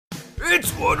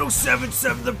It's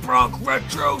 1077 The Bronx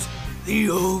Retros, the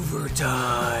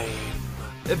overtime.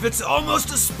 If it's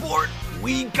almost a sport,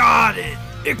 we got it.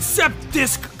 Except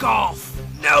disc golf.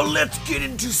 Now let's get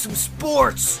into some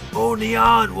sports. Only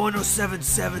on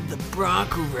 1077 The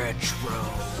Bronx Retro.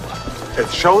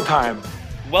 It's showtime.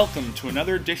 Welcome to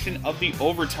another edition of The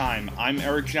Overtime. I'm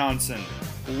Erik Johnson.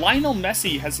 Lionel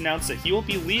Messi has announced that he will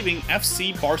be leaving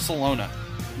FC Barcelona.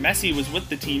 Messi was with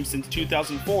the team since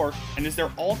 2004 and is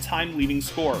their all-time leading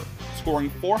scorer,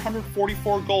 scoring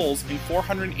 444 goals in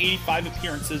 485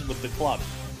 appearances with the club.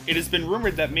 It has been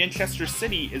rumored that Manchester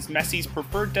City is Messi's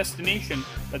preferred destination,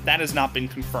 but that has not been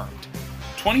confirmed.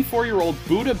 24-year-old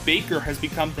Budda Baker has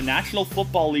become the National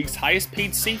Football League's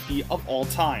highest-paid safety of all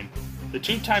time. The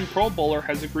two-time Pro Bowler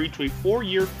has agreed to a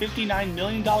 4-year, $59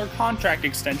 million contract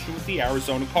extension with the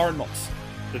Arizona Cardinals.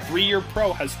 The 3-year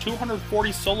pro has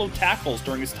 240 solo tackles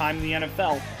during his time in the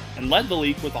NFL and led the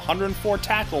league with 104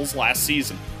 tackles last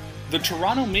season. The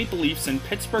Toronto Maple Leafs and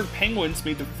Pittsburgh Penguins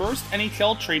made the first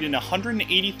NHL trade in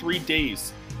 183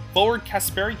 days. Forward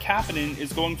Kasperi Kapanen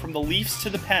is going from the Leafs to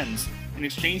the Pens in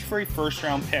exchange for a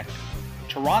first-round pick.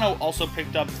 Toronto also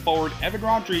picked up forward Evan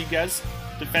Rodriguez,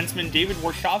 defenseman David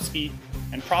Warshavsky,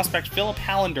 and prospect Philip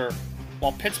Hallander,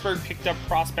 while Pittsburgh picked up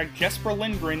prospect Jesper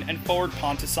Lindgren and forward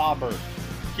Pontus Aberg.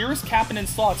 Here is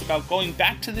Kapanen's thoughts about going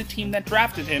back to the team that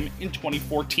drafted him in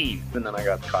 2014. And then I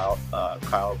got Kyle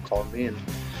called me and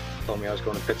told me I was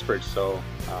going to Pittsburgh, so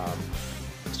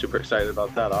super excited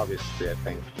about that. Obviously, I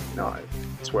think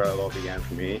it's where it all began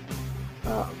for me,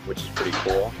 which is pretty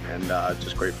cool, and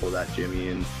just grateful that Jimmy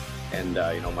and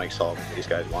Mike Sullivan, these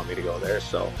guys want me to go there.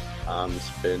 So it's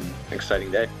been an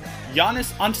exciting day.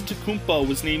 Giannis Antetokounmpo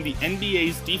was named the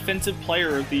NBA's Defensive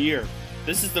Player of the Year.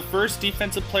 This is the first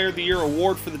Defensive Player of the Year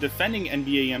award for the defending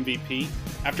NBA MVP,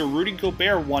 after Rudy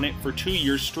Gobert won it for 2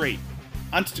 years straight.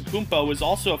 Antetokounmpo is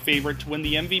also a favorite to win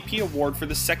the MVP award for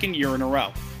the second year in a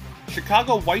row.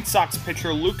 Chicago White Sox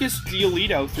pitcher Lucas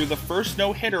Giolito threw the first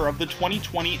no-hitter of the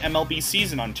 2020 MLB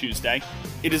season on Tuesday.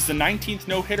 It is the 19th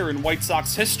no-hitter in White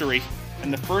Sox history,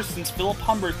 and the first since Philip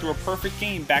Humber threw a perfect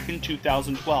game back in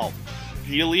 2012.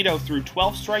 Giolito threw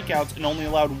 12 strikeouts and only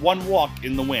allowed one walk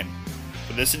in the win.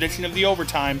 For this edition of The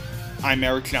Overtime, I'm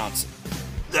Erik Johnson.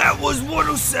 That was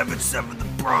 1077 The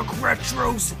Bronx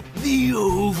Retros, the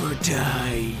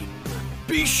overtime.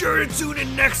 Be sure to tune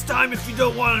in next time if you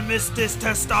don't want to miss this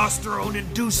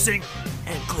testosterone-inducing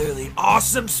and clearly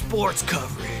awesome sports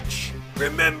coverage.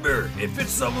 Remember, if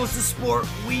it's almost a sport,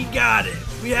 we got it.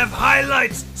 We have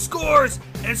highlights, scores,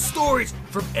 and stories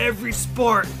from every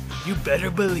sport. You better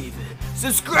believe it.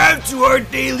 Subscribe to our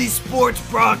daily sports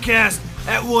broadcast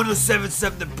at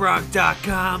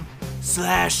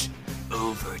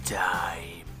 1077thebronx.com/overtime.